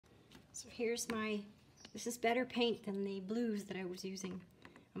So here's my, this is better paint than the blues that I was using.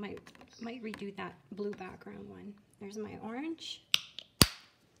 I might redo that blue background one. There's my orange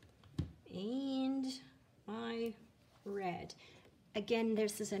and my red. Again,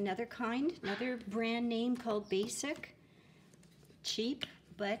 this is another kind, another brand name called Basic. Cheap,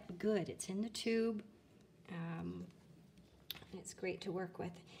 but good. It's in the tube. And it's great to work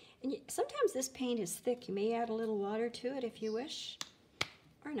with. And sometimes this paint is thick. You may add a little water to it if you wish,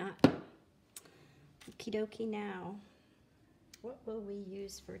 or not. Okie dokie now. What will we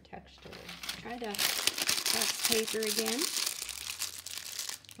use for texture? Try the wax paper again.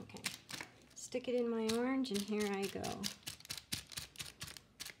 Okay. Stick it in my orange and here I go.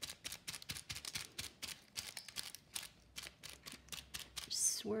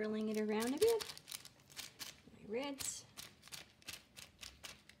 Swirling it around a bit. My reds.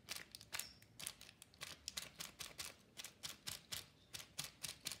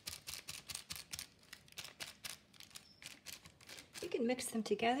 You can mix them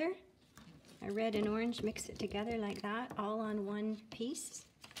together. My red and orange, mix it together like that, all on one piece.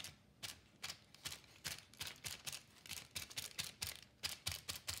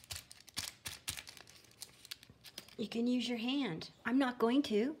 You can use your hand. I'm not going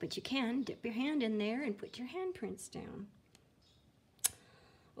to, but you can. Dip your hand in there and put your handprints down.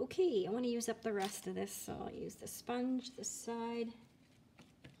 Okay, I want to use up the rest of this, so I'll use the sponge this side.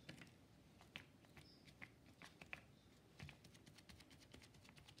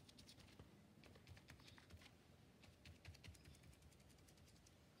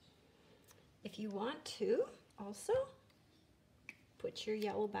 If you want to, also, put your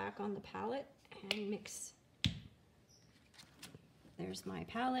yellow back on the palette and mix. There's my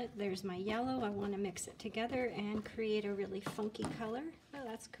palette, there's my yellow. I want to mix it together and create a really funky color. Oh,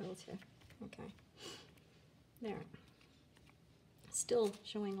 that's cool too. Okay. There. Still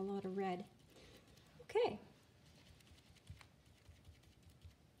showing a lot of red. Okay.